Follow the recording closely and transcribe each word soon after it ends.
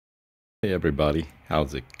Hey everybody,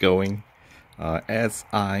 how's it going? As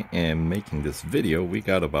I am making this video, we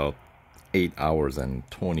got about 8 hours and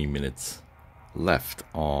 20 minutes left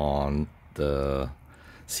on the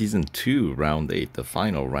Season 2 Round 8, the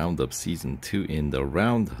final round of Season 2 in the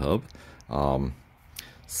Round Hub. I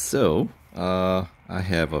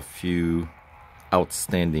have a few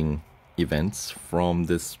outstanding events from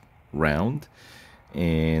this round,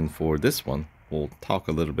 and for this one, we'll talk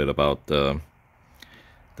a little bit about the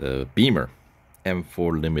Beamer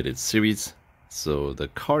M4 Limited Series. So the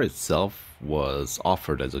car itself was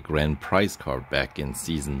offered as a grand prize car back in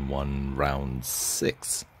Season 1 Round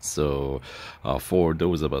 6. So for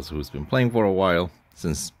those of us who's been playing for a while,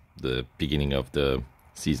 since the beginning of the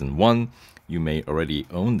Season 1, you may already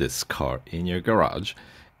own this car in your garage.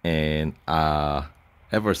 And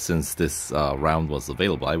ever since this round was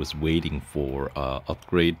available, I was waiting for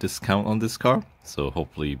upgrade discount on this car. So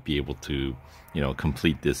hopefully be able to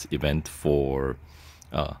complete this event for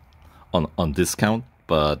on discount,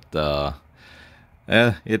 but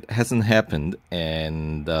it hasn't happened,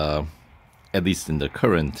 and at least in the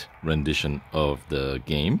current rendition of the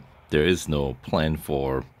game, there is no plan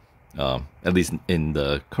for at least in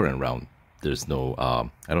the current round. There's no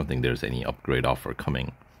I don't think there's any upgrade offer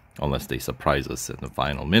coming unless they surprise us in the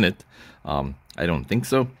final minute. I don't think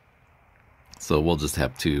so. So we'll just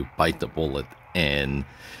have to bite the bullet and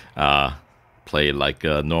play like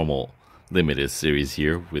a normal limited series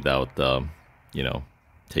here without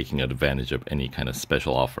taking advantage of any kind of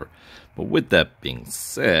special offer. But with that being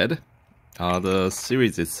said, the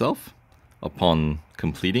series itself, upon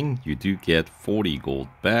completing, you do get 40 gold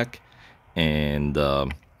back, and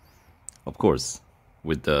of course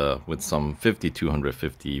with some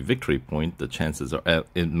 5250 victory point, the chances are,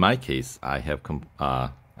 in my case,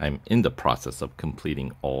 I'm in the process of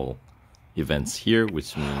completing all events here,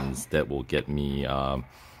 which means that will get me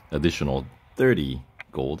additional 30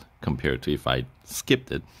 gold compared to if I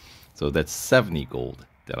skipped it. So that's 70 gold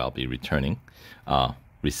that I'll be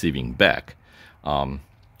receiving back.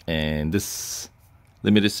 And this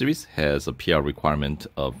limited series has a PR requirement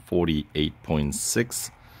of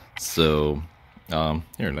 48.6. So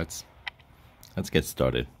here, let's get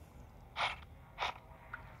started.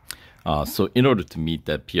 So in order to meet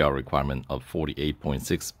that PR requirement of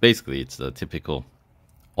 48.6, basically it's the typical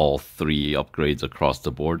all 3 upgrades across the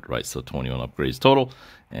board, right? So 21 upgrades total,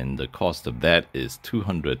 and the cost of that is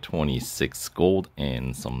 226 gold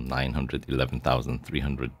and some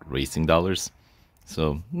 911,300 racing dollars.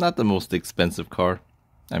 So not the most expensive car.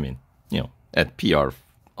 I mean, at PR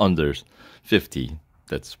under 50,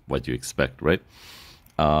 that's what you expect, right?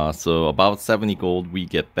 So about 70 gold we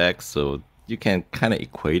get back, so you can kind of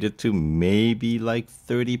equate it to maybe like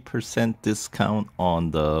 30% discount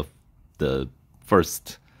on the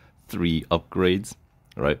first 3 upgrades,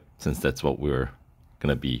 right? Since that's what we're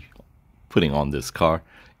gonna be putting on this car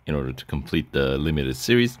in order to complete the limited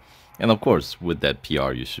series. And of course, with that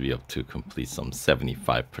PR, you should be able to complete some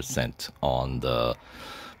 75% on the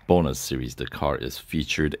bonus series the car is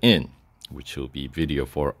featured in, which will be video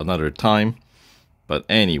for another time. But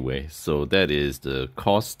anyway, so that is the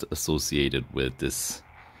cost associated with this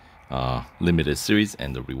limited series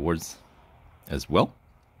and the rewards as well.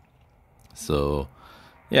 So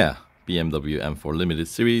yeah, BMW M4 Limited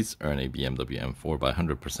Series, earn a BMW M4 by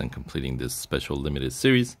 100% completing this special limited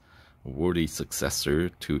series. A worthy successor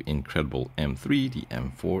to incredible M3, the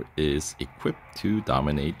M4 is equipped to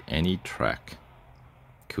dominate any track.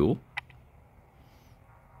 Cool.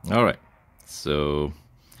 Alright, so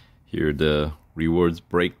here the rewards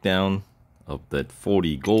breakdown of that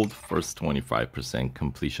 40 gold. First 25%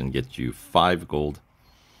 completion gets you 5 gold,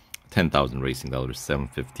 10,000 racing dollars,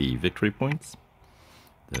 750 victory points.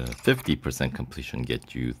 The 50% completion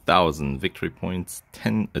gets you 1,000 victory points,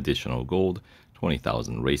 10 additional gold,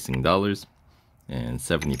 20,000 racing dollars. And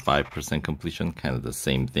 75% completion, kind of the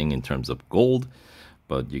same thing in terms of gold,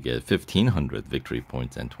 but you get 1,500 victory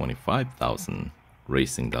points and 25,000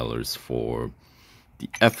 racing dollars for the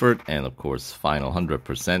effort. And of course, final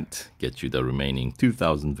 100% gets you the remaining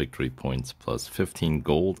 2,000 victory points plus 15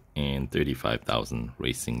 gold and 35,000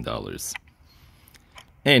 racing dollars.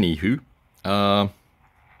 Anywho,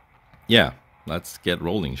 yeah, let's get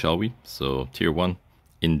rolling, shall we? So tier 1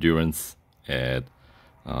 endurance at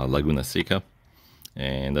Laguna Seca,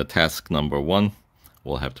 and the task number 1,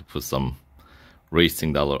 we'll have to put some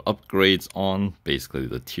racing dollar upgrades on, basically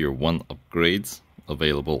the tier 1 upgrades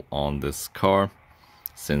available on this car,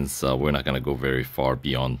 since we're not going to go very far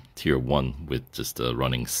beyond tier 1 with just a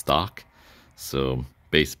running stock. So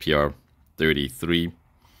base PR 33,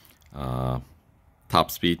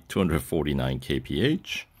 top speed 249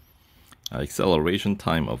 kph, Acceleration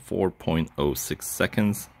time of 4.06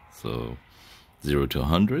 seconds, so 0 to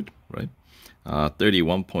 100, right?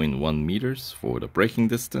 31.1 meters for the braking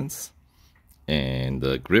distance, and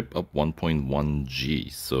the grip of 1.1 G.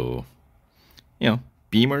 So, you know,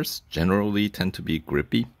 Beamers generally tend to be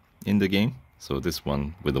grippy in the game. So this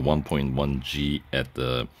one with the 1.1 G at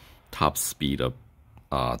the top speed of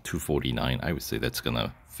 249, I would say that's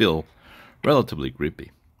gonna feel relatively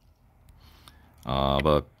grippy.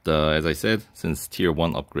 But as I said, since tier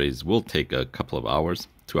 1 upgrades will take a couple of hours,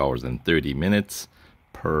 2 hours and 30 minutes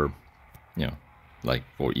per, you know, like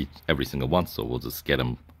for every single one, so we'll just get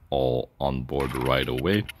them all on board right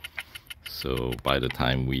away. So by the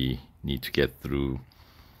time we need to get through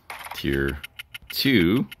tier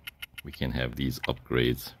 2, we can have these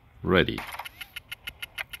upgrades ready.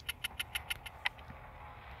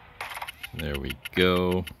 There we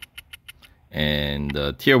go. And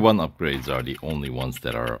tier 1 upgrades are the only ones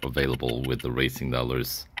that are available with the racing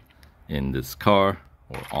dollars in this car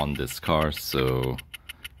or on this car. So,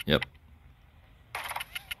 yep.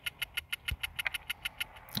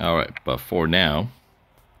 Alright, but for now,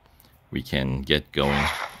 we can get going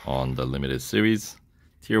on the limited series.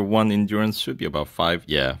 Tier 1 endurance should be about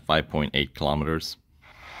 5.8 kilometers.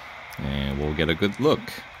 And we'll get a good look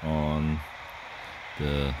on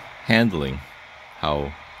the handling,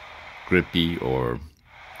 how grippy or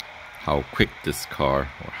how quick this car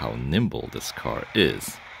or how nimble this car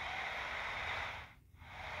is.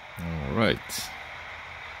 All right.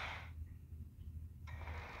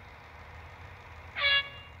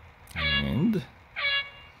 And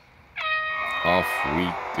off we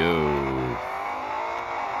go.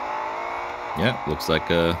 Yeah, looks like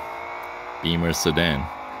a Beamer sedan,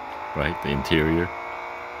 right? The interior.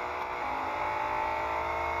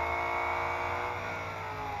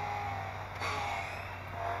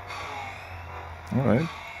 All right.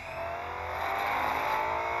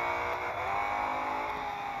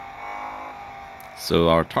 So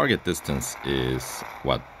our target distance is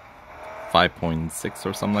what, 5.6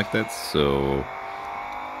 or something like that. So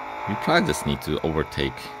we probably just need to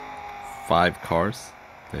overtake 5 cars.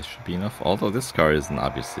 That should be enough. Although this car isn't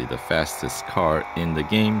obviously the fastest car in the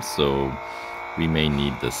game, so we may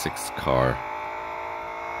need the 6th car,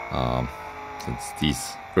 since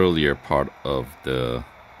these earlier part of the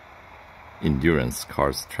endurance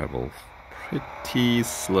cars travel pretty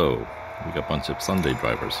slow. We got a bunch of Sunday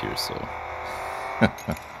drivers here, so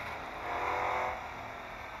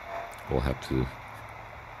we'll have to.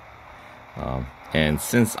 And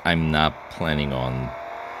since I'm not planning on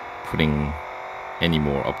putting any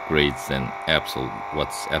more upgrades than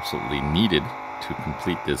what's absolutely needed to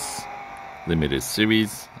complete this limited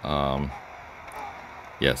series,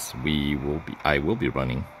 yes, I will be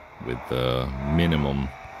running with the minimum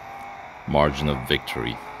margin of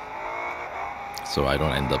victory, so I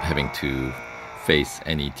don't end up having to face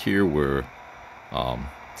any tier where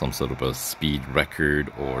some sort of a speed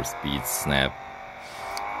record or speed snap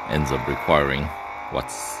ends up requiring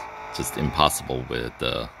what's just impossible with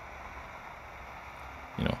the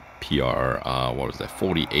PR, what was that,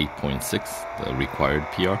 48.6, the required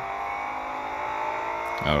PR.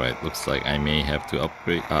 Alright, looks like I may have to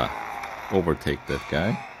overtake that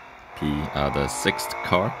guy, the 6th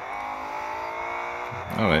car.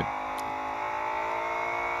 Alright.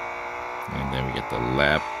 And then we get the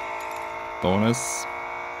lap bonus.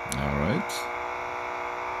 Alright.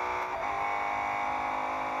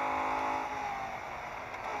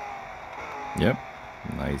 Yep,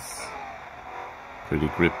 nice. Pretty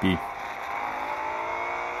grippy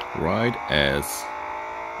ride as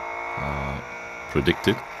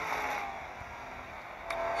predicted.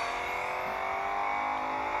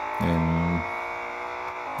 And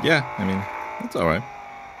yeah, I mean, it's alright.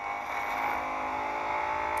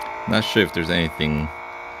 Not sure if there's anything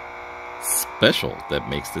special that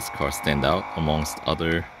makes this car stand out amongst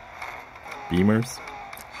other Beamers,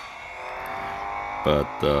 but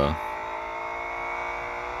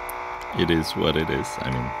it is what it is.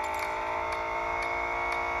 I mean,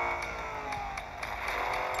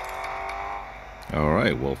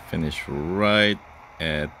 alright, we'll finish right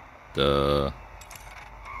at the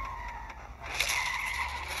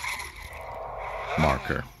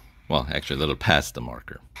marker. Well, actually a little past the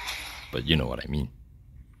marker, but you know what I mean.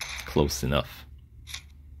 Close enough.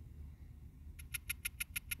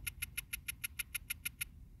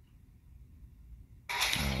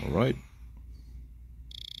 Alright.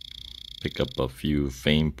 Pick up a few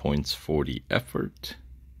fame points for the effort.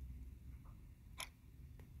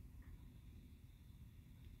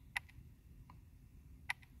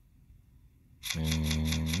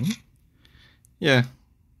 And yeah,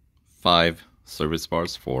 5 service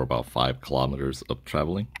bars for about 5 kilometers of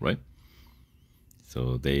traveling, right?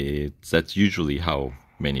 So that's usually how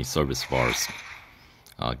many service bars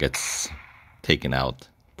gets taken out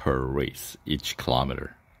per race, each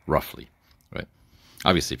kilometer, roughly, right?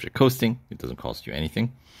 Obviously, if you're coasting, it doesn't cost you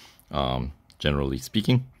anything, generally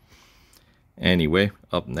speaking. Anyway,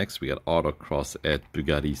 up next we got autocross at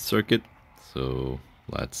Bugatti Circuit, so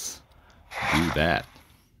let's do that.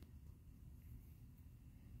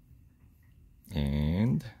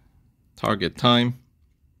 And target time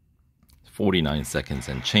 49 seconds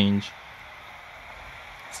and change.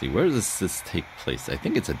 Let's see, where does this take place? I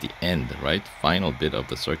think it's at the end, right? Final bit of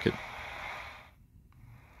the circuit.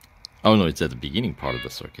 Oh no, it's at the beginning part of the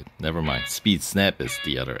circuit. Never mind. Speed Snap is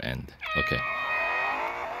the other end. Okay.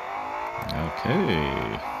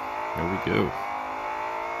 Okay. Here we go.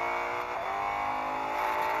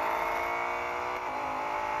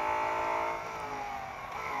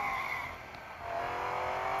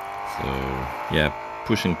 So, yeah,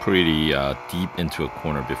 pushing pretty deep into a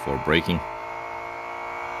corner before braking.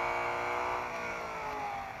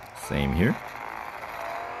 Same here.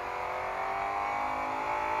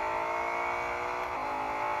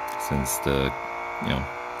 Since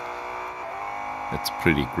it's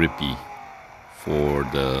pretty grippy for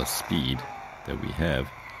the speed that we have.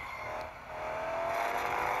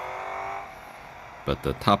 But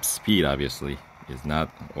the top speed obviously is not,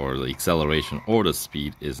 or the acceleration or the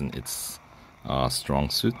speed isn't its strong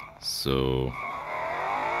suit. So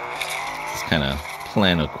just kind of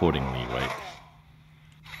plan accordingly, right?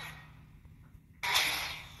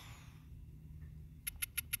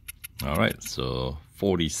 Alright, so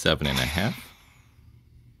 47.5.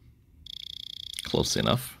 Close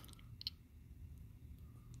enough.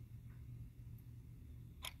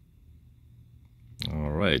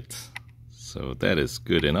 Alright, so that is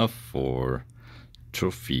good enough for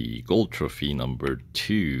trophy, gold trophy number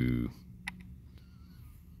 2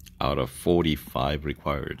 out of 45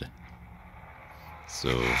 required.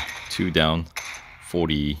 So 2 down,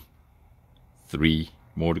 43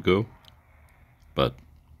 more to go. But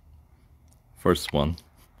first one,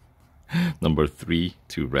 number 3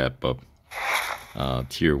 to wrap up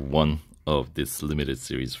tier 1 of this limited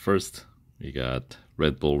series first. We got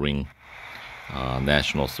Red Bull Ring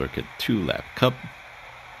National Circuit 2-lap cup.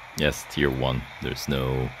 Yes, tier 1. There's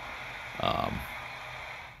no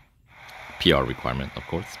PR requirement, of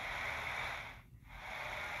course.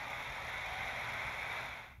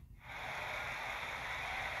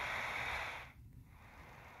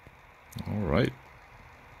 All right.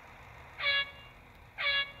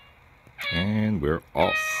 And we're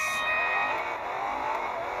off.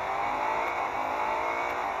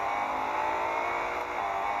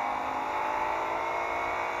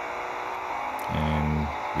 And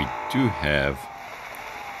we do have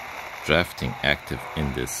drafting active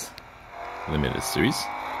in this limited series,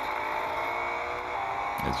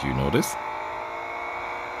 as you notice.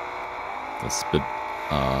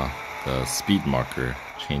 The speed marker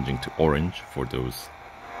changing to orange for those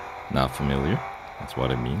not familiar. That's what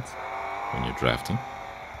it means when you're drafting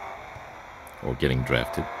or getting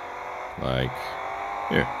drafted. Like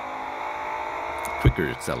here, quicker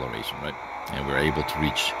acceleration, right? And we're able to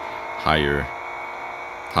reach higher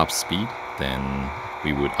top speed than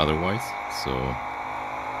we would otherwise. So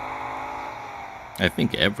I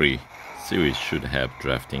think every series should have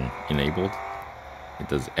drafting enabled. It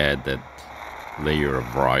does add that layer of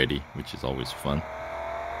variety, which is always fun.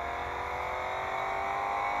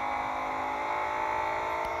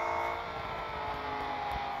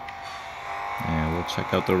 And we'll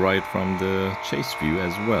check out the ride from the chase view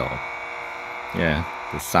as well. Yeah,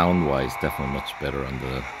 the sound wise definitely much better on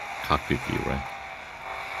the cockpit view, right?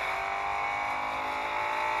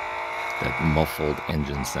 That muffled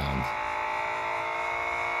engine sound.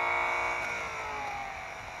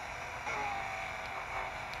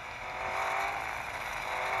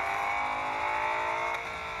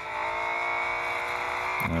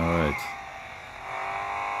 Alright.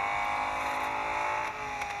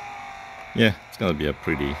 Yeah, it's gonna be a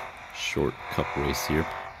pretty short cup race here.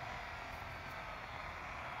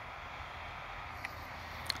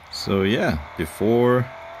 So yeah, before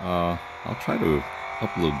I'll try to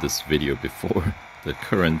upload this video before the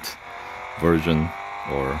current version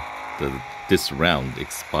or this round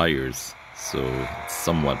expires, so it's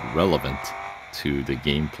somewhat relevant to the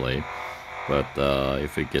gameplay. But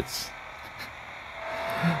if it gets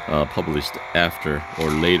published after or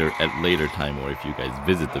later at later time, or if you guys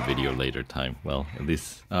visit the video later time, well, at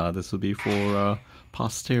least this will be for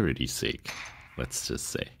posterity's sake, let's just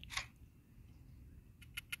say.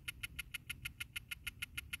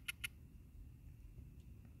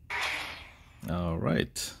 All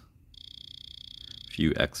right.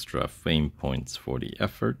 Few extra fame points for the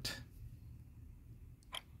effort.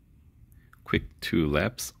 Quick 2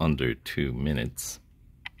 laps under 2 minutes.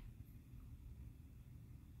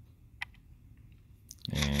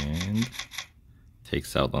 And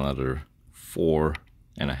takes out another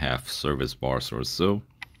 4.5 service bars or so.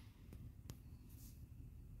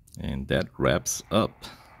 And that wraps up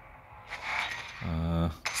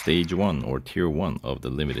stage 1 or tier 1 of the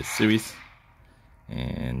limited series,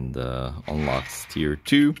 and unlocks tier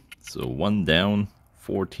 2. So 1 down,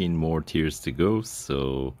 14 more tiers to go.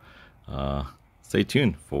 So stay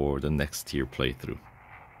tuned for the next tier playthrough.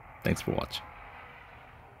 Thanks for watching.